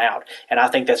they turn out. And I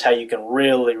think that's how you can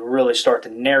really, really start to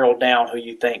narrow down who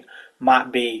you think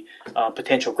might be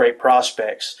potential great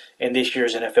prospects in this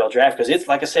year's NFL draft, because it's,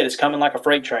 like I said, it's coming like a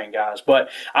freight train, guys.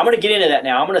 But I'm going to get into that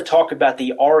now. I'm going to talk about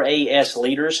the RAS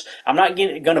leaders. I'm not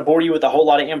going to bore you with a whole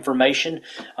lot of information.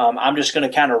 I'm just going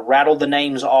to kind of rattle the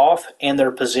names off and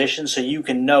their positions so you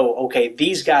can know, okay,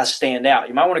 these guys stand out.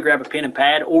 You might want to grab a pen and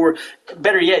pad, or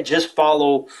better yet, just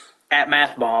follow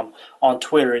 @MathBomb on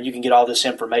Twitter, and you can get all this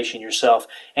information yourself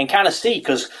and kind of see.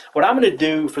 Because what I'm going to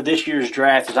do for this year's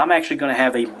draft is I'm actually going to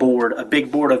have a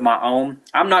big board of my own.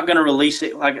 I'm not going to release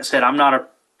it. Like I said, I'm not a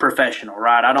professional,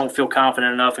 right? I don't feel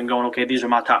confident enough in going, okay, these are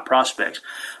my top prospects.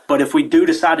 But if we do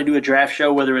decide to do a draft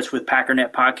show, whether it's with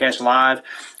Packernet Podcast Live,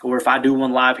 or if I do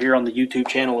one live here on the YouTube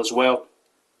channel as well,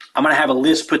 I'm going to have a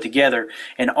list put together,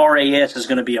 and RAS is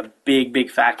going to be a big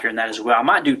factor in that as well. I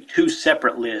might do two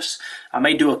separate lists. I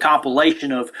may do a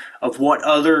compilation of what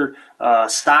other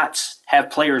sites have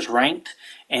players ranked,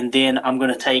 and then I'm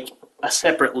going to take a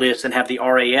separate list and have the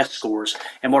RAS scores.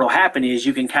 And what will happen is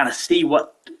you can kind of see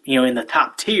what, in the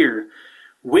top tier,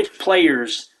 which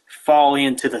players fall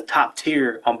into the top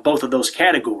tier on both of those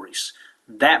categories.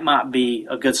 That might be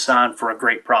a good sign for a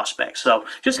great prospect. So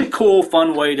just a cool,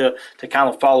 fun way to kind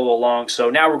of follow along. So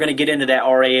now we're going to get into that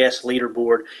RAS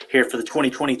leaderboard here for the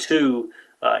 2022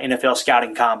 NFL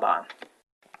Scouting Combine.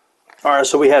 All right,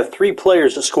 so we have three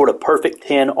players that scored a perfect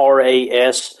 10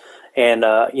 RAS, and,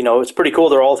 it's pretty cool.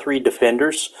 They're all three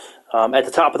defenders. At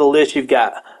the top of the list, you've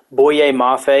got Boye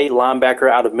Mafe, linebacker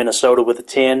out of Minnesota with a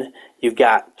 10. You've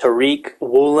got Tariq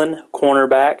Woolen,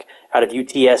 cornerback out of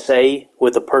UTSA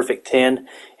with a perfect 10.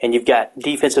 And you've got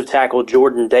defensive tackle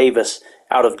Jordan Davis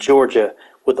out of Georgia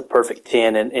with a perfect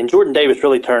 10. And Jordan Davis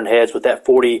really turned heads with that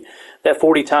 40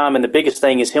 time. And the biggest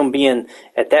thing is him being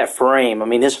at that frame. I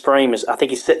mean, his frame is, I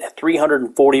think he's sitting at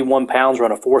 341 pounds,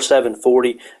 running a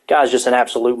 4.740. Guy's just an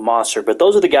absolute monster. But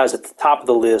those are the guys at the top of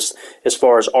the list as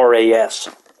far as RAS.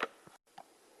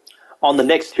 On the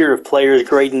next tier of players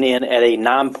grading in at a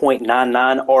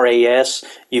 9.99 RAS,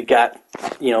 you've got,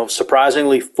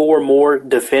 surprisingly, four more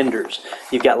defenders.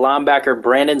 You've got linebacker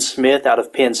Brandon Smith out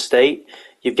of Penn State.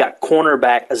 You've got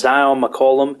cornerback Zion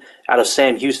McCollum out of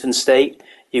Sam Houston State.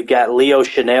 You've got Leo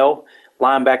Chanel,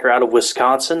 linebacker out of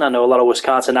Wisconsin. I know a lot of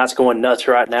Wisconsinites going nuts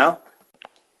right now.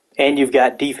 And you've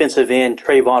got defensive end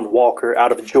Trayvon Walker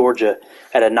out of Georgia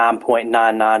at a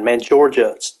 9.99. Man,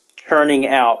 Georgia's turning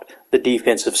out the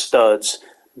defensive studs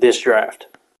this draft.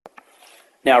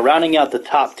 Now, rounding out the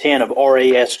top 10 of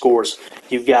RAS scores,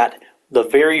 you've got the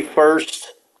very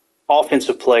first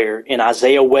offensive player in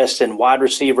Isaiah Weston, wide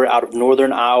receiver out of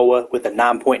Northern Iowa with a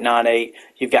 9.98.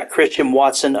 You've got Christian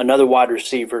Watson, another wide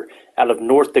receiver out of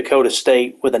North Dakota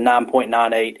State with a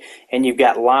 9.98. And you've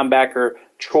got linebacker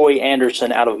Troy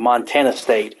Anderson out of Montana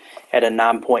State at a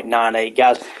 9.98.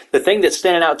 Guys, the thing that's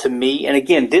standing out to me, and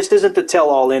again, this isn't the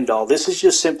tell-all, end-all. This is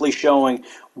just simply showing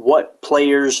what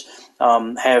players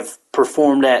have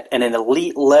performed at an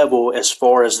elite level as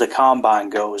far as the combine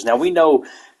goes. Now, we know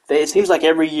that it seems like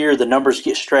every year the numbers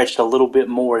get stretched a little bit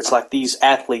more. It's like these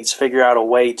athletes figure out a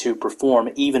way to perform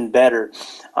even better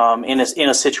in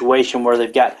a situation where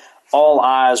they've got all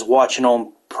eyes watching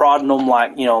them, prodding them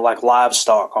like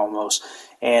livestock almost.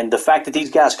 And the fact that these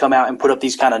guys come out and put up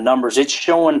these kind of numbers, it's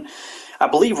showing. I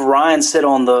believe Ryan said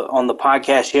on the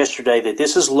podcast yesterday that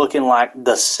this is looking like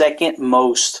the second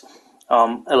most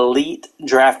elite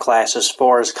draft class as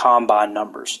far as combine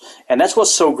numbers. And that's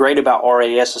what's so great about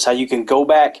RAS, is how you can go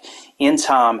back in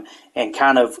time and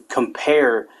kind of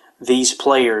compare these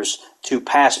players to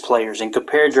past players and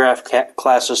compare draft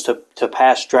classes to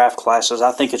past draft classes.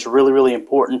 I think it's really, really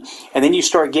important. And then you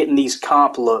start getting these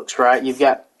comp looks, right? You've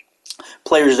got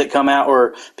players that come out,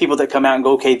 or people that come out and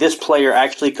go, okay, this player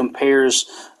actually compares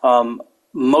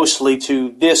mostly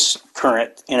to this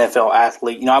current NFL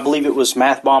athlete. I believe it was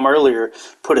Math Bomb earlier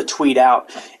put a tweet out,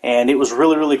 and it was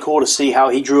really, really cool to see how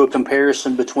he drew a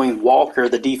comparison between Walker,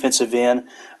 the defensive end,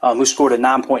 who scored a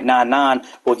 9.99.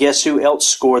 Well, guess who else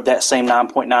scored that same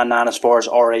 9.99 as far as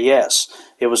RAS?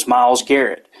 It was Myles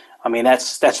Garrett. I mean,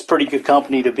 that's pretty good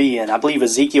company to be in. I believe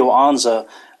Ezekiel Ansah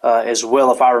as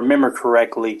well, if I remember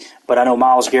correctly. But I know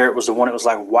Myles Garrett was the one that was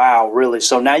like, wow, really?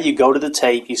 So now you go to the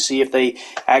tape, you see if they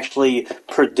actually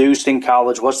produced in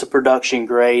college, what's the production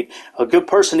grade. A good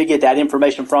person to get that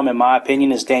information from, in my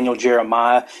opinion, is Daniel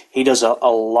Jeremiah. He does a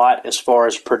lot as far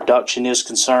as production is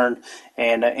concerned,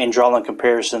 and drawing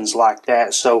comparisons like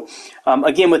that. So,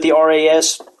 again, with the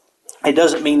RAS, it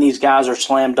doesn't mean these guys are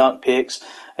slam dunk picks.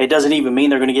 It doesn't even mean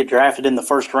they're going to get drafted in the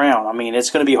first round. I mean,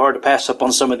 it's going to be hard to pass up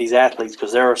on some of these athletes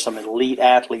because there are some elite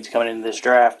athletes coming into this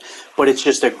draft. But it's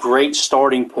just a great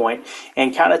starting point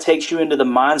and kind of takes you into the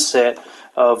mindset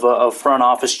of front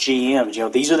office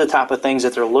GMs. These are the type of things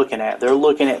that they're looking at. They're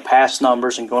looking at past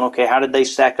numbers and going, okay, how did they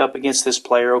stack up against this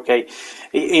player? Okay,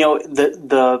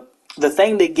 the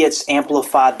thing that gets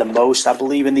amplified the most, I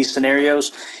believe, in these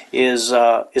scenarios is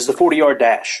the 40-yard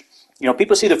dash.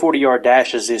 People see the 40-yard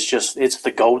dash as it's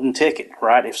the golden ticket,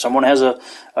 right? If someone has a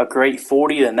great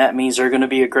 40, then that means they're going to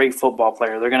be a great football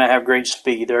player. They're going to have great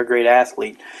speed. They're a great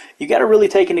athlete. You got to really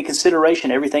take into consideration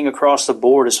everything across the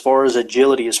board as far as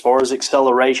agility, as far as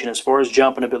acceleration, as far as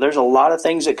jumping. But there's a lot of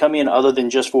things that come in other than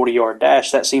just 40-yard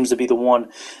dash. That seems to be the one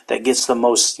that gets the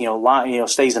most,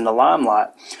 stays in the limelight.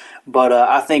 But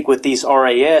I think with these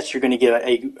RAS, you're going to get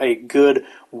a good,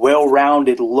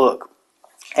 well-rounded look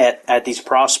at these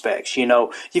prospects.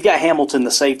 You've got Hamilton,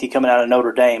 the safety, coming out of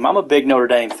Notre Dame. I'm a big Notre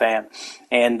Dame fan,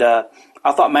 and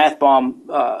I thought Math Bomb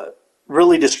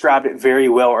really described it very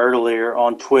well earlier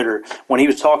on Twitter when he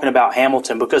was talking about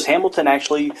Hamilton, because Hamilton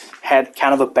actually had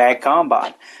kind of a bad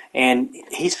combine, and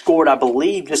he scored, I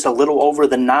believe, just a little over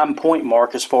the 9-point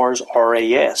mark as far as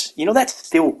RAS. That's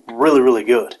still really, really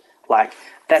good.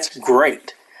 That's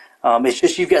great. It's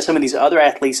just you've got some of these other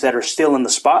athletes that are still in the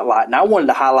spotlight. And I wanted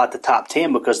to highlight the top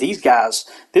 10 because these guys,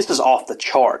 this is off the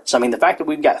charts. I mean, the fact that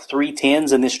we've got 3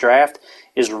 10s in this draft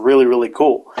is really, really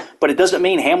cool. But it doesn't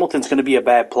mean Hamilton's going to be a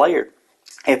bad player.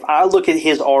 If I look at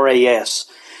his RAS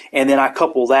and then I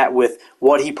couple that with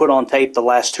what he put on tape the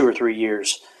last 2 or 3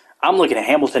 years, I'm looking at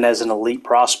Hamilton as an elite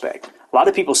prospect. A lot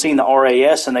of people seen the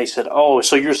RAS and they said, oh,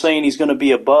 so you're saying he's going to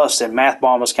be a bust, and Math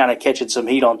Bomb was kind of catching some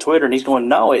heat on Twitter, and he's going,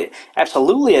 no,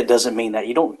 absolutely it doesn't mean that.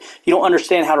 You don't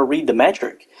understand how to read the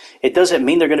metric. It doesn't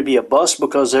mean they're going to be a bust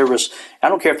because I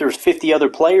don't care if there was 50 other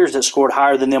players that scored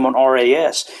higher than them on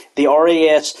RAS. The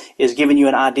RAS is giving you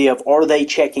an idea of, are they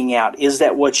checking out? Is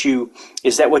that what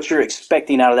you're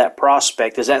expecting out of that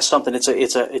prospect? Is that something?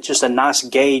 It's just a nice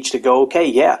gauge to go, okay,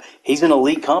 yeah, he's an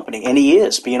elite company, and he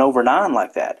is being over 9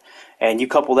 like that. And you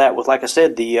couple that with, like I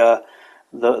said,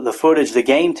 the footage, the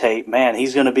game tape, man,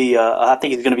 he's going to be, I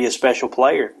think he's going to be a special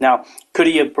player. Now, could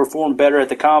he have performed better at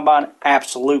the combine?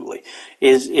 Absolutely.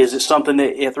 Is it something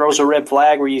that it throws a red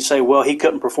flag where you say, well, he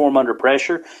couldn't perform under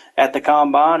pressure at the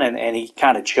combine and he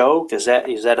kind of choked? Is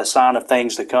that a sign of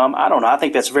things to come? I don't know. I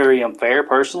think that's very unfair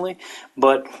personally,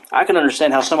 but I can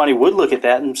understand how somebody would look at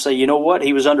that and say, you know what,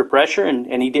 he was under pressure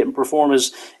and he didn't perform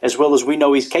as well as we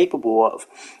know he's capable of.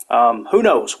 Who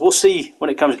knows? We'll see when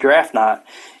it comes draft night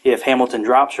if Hamilton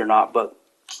drops or not. But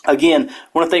again, I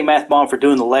want to thank Math Bomb for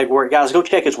doing the legwork. Guys, go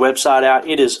check his website out.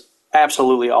 It is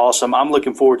absolutely awesome. I'm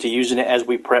looking forward to using it as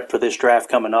we prep for this draft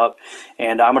coming up.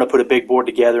 And I'm going to put a big board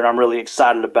together, and I'm really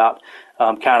excited about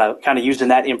kind of using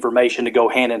that information to go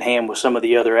hand in hand with some of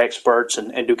the other experts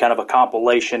and do kind of a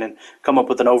compilation and come up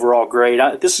with an overall grade.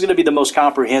 This is going to be the most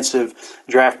comprehensive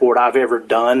draft board I've ever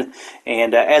done.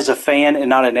 And as a fan and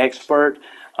not an expert,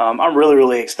 I'm really,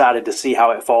 really excited to see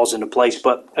how it falls into place.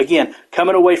 But again,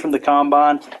 coming away from the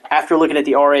combine, after looking at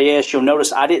the RAS, you'll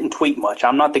notice I didn't tweet much.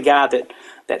 I'm not the guy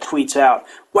that tweets out,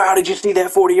 wow, did you see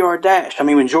that 40-yard dash? I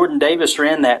mean, when Jordan Davis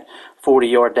ran that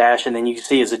 40-yard dash, and then you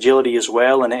see his agility as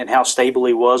well, and how stable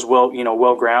he was,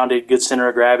 well-grounded, good center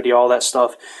of gravity, all that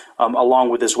stuff, along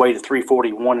with his weight of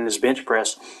 341 in his bench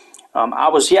press. I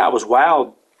was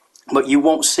wowed, but you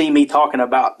won't see me talking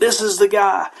about, this is the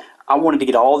guy. I wanted to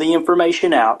get all the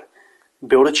information out,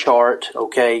 build a chart,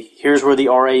 okay, here's where the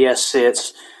RAS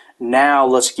sits. Now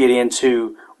let's get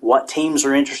into what teams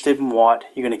are interested in what.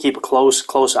 You're going to keep a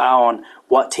close eye on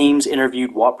what teams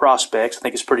interviewed what prospects. I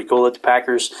think it's pretty cool that the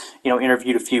Packers,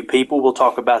 interviewed a few people. We'll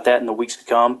talk about that in the weeks to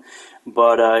come.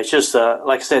 But it's just,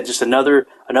 like I said, just another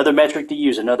metric to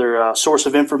use, another source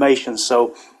of information.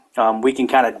 So we can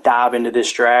kind of dive into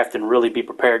this draft and really be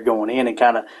prepared going in and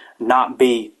kind of not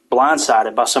be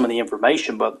blindsided by some of the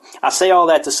information. But I say all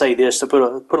that to say this, to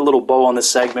put a little bow on this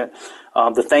segment.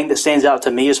 The thing that stands out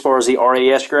to me as far as the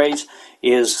RAS grades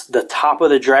is the top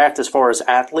of the draft as far as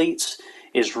athletes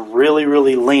is really,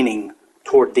 really leaning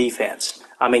toward defense.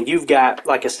 I mean, you've got,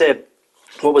 like I said,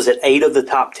 8 of the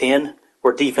top 10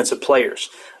 were defensive players.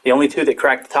 The only 2 that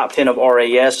cracked the top 10 of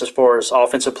RAS as far as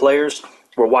offensive players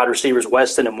were wide receivers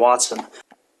Weston and Watson.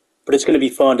 But it's going to be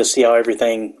fun to see how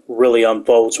everything really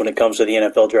unfolds when it comes to the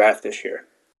NFL draft this year.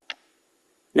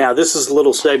 Now, this is a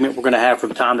little segment we're going to have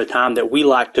from time to time that we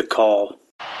like to call,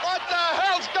 what the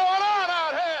hell's going on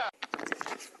out here?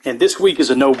 And this week is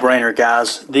a no-brainer,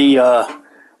 guys. The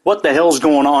What the Hell's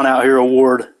Going On Out Here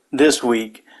award this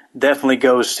week definitely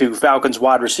goes to Falcons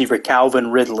wide receiver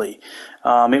Calvin Ridley.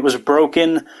 It was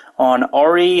broken on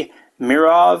Ari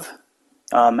Mirov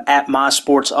at My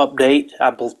Sports Update.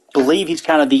 I believe he's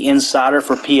kind of the insider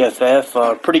for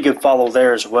PFF. Pretty good follow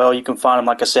there as well. You can find him,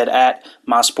 like I said, at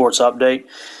My Sports Update.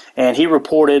 And he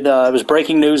reported it was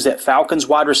breaking news that Falcons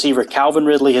wide receiver Calvin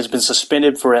Ridley has been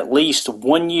suspended for at least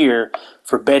 1 year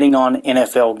for betting on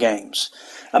NFL games.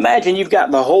 Imagine you've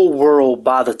got the whole world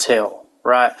by the tail,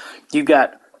 right? You've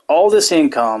got all this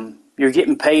income. You're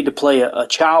getting paid to play a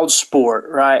child sport,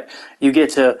 right? You get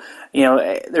to,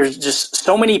 there's just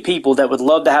so many people that would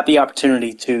love to have the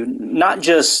opportunity to not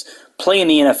just play in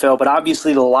the NFL, but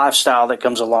obviously the lifestyle that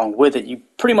comes along with it. You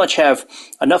pretty much have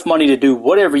enough money to do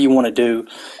whatever you want to do.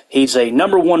 He's a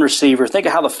number 1 receiver. Think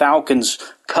of how the Falcons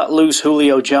cut loose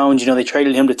Julio Jones. They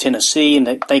traded him to Tennessee and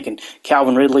they're thinking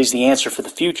Calvin Ridley's the answer for the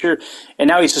future. And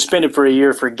now he's suspended for a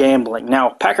year for gambling. Now,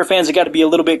 Packer fans have got to be a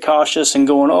little bit cautious and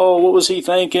going, oh, what was he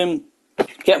thinking?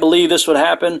 Can't believe this would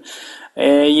happen.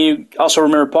 You also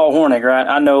remember Paul Hornung, right?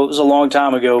 I know it was a long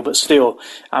time ago, but still,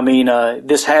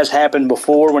 this has happened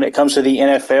before when it comes to the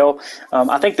NFL.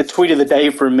 I think the tweet of the day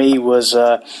for me was,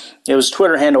 it was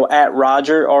Twitter handle at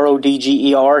Roger,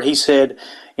 RODGER. He said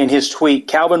in his tweet,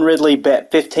 Calvin Ridley bet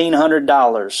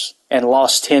 $1,500 and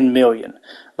lost $10 million.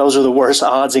 Those are the worst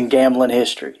odds in gambling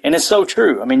history. And it's so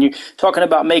true. I mean, you're talking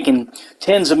about making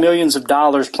tens of millions of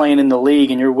dollars playing in the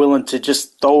league, and you're willing to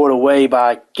just throw it away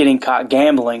by getting caught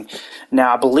gambling.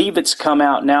 Now, I believe it's come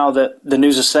out now that the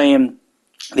news is saying,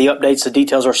 the updates, the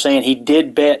details are saying he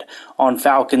did bet on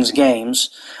Falcons games.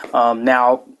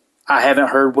 Now, I haven't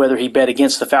heard whether he bet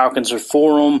against the Falcons or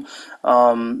for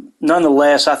them.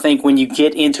 Nonetheless, I think when you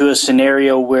get into a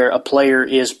scenario where a player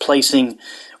is placing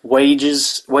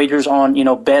wagers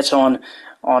on, bets on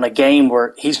a game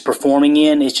where he's performing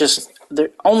in, it's just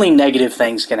only negative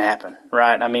things can happen,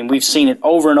 right? I mean, we've seen it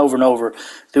over and over and over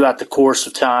throughout the course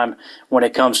of time when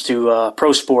it comes to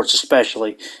pro sports,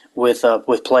 especially with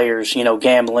players,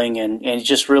 gambling, and it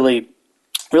just really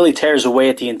tears away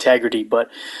at the integrity. But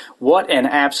what an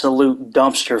absolute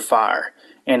dumpster fire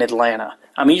in Atlanta.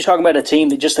 I mean, you're talking about a team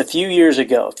that just a few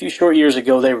short years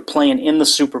ago, they were playing in the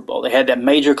Super Bowl. They had that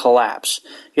major collapse.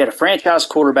 You had a franchise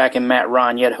quarterback in Matt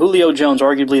Ryan. You had Julio Jones,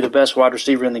 arguably the best wide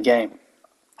receiver in the game.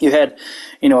 You had,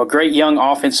 a great young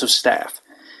offensive staff.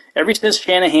 Ever since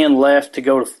Shanahan left to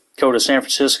go to San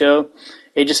Francisco,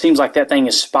 it just seems like that thing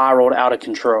has spiraled out of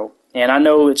control. And I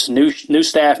know it's new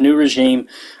staff, new regime,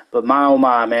 but my oh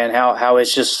my, man, how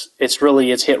it's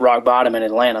hit rock bottom in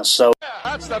Atlanta. So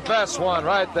that's the best one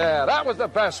right there. That was the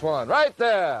best one right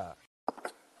there.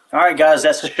 All right, guys,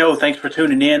 that's the show. Thanks for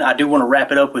tuning in. I do want to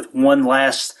wrap it up with one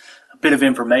last bit of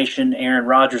information. Aaron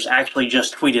Rodgers actually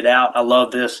just tweeted out. I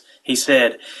love this. He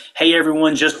said, "Hey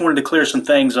everyone, just wanted to clear some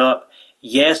things up.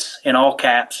 Yes, in all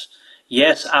caps.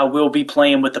 Yes, I will be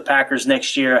playing with the Packers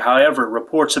next year. However,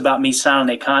 reports about me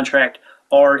signing a contract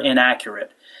are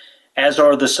inaccurate, as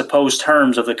are the supposed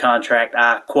terms of the contract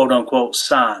I quote-unquote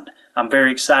signed. I'm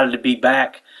very excited to be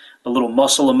back. The little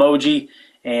muscle emoji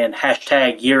and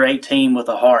hashtag year 18 with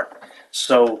a heart.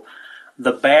 So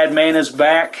the bad man is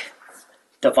back.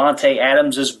 Davante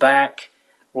Adams is back.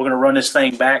 We're going to run this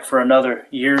thing back for another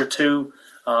year or two.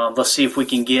 Let's see if we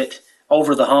can get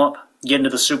over the hump, get into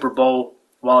the Super Bowl,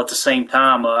 while at the same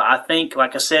time, I think,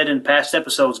 like I said in past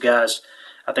episodes, guys,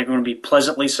 I think we're going to be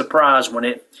pleasantly surprised when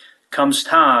it comes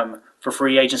time for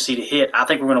free agency to hit. I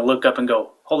think we're going to look up and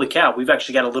go, holy cow, we've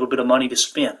actually got a little bit of money to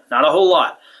spend. Not a whole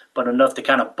lot, but enough to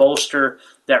kind of bolster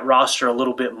that roster a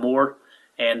little bit more.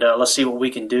 And let's see what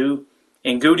we can do.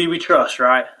 In Goody we trust,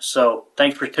 right? So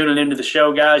thanks for tuning into the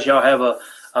show, guys. Y'all have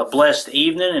a blessed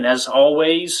evening. And as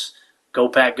always, go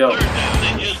Pack, go. 3rd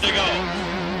down, 8 is to go.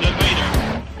 The Vader.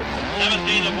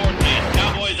 17 to 14.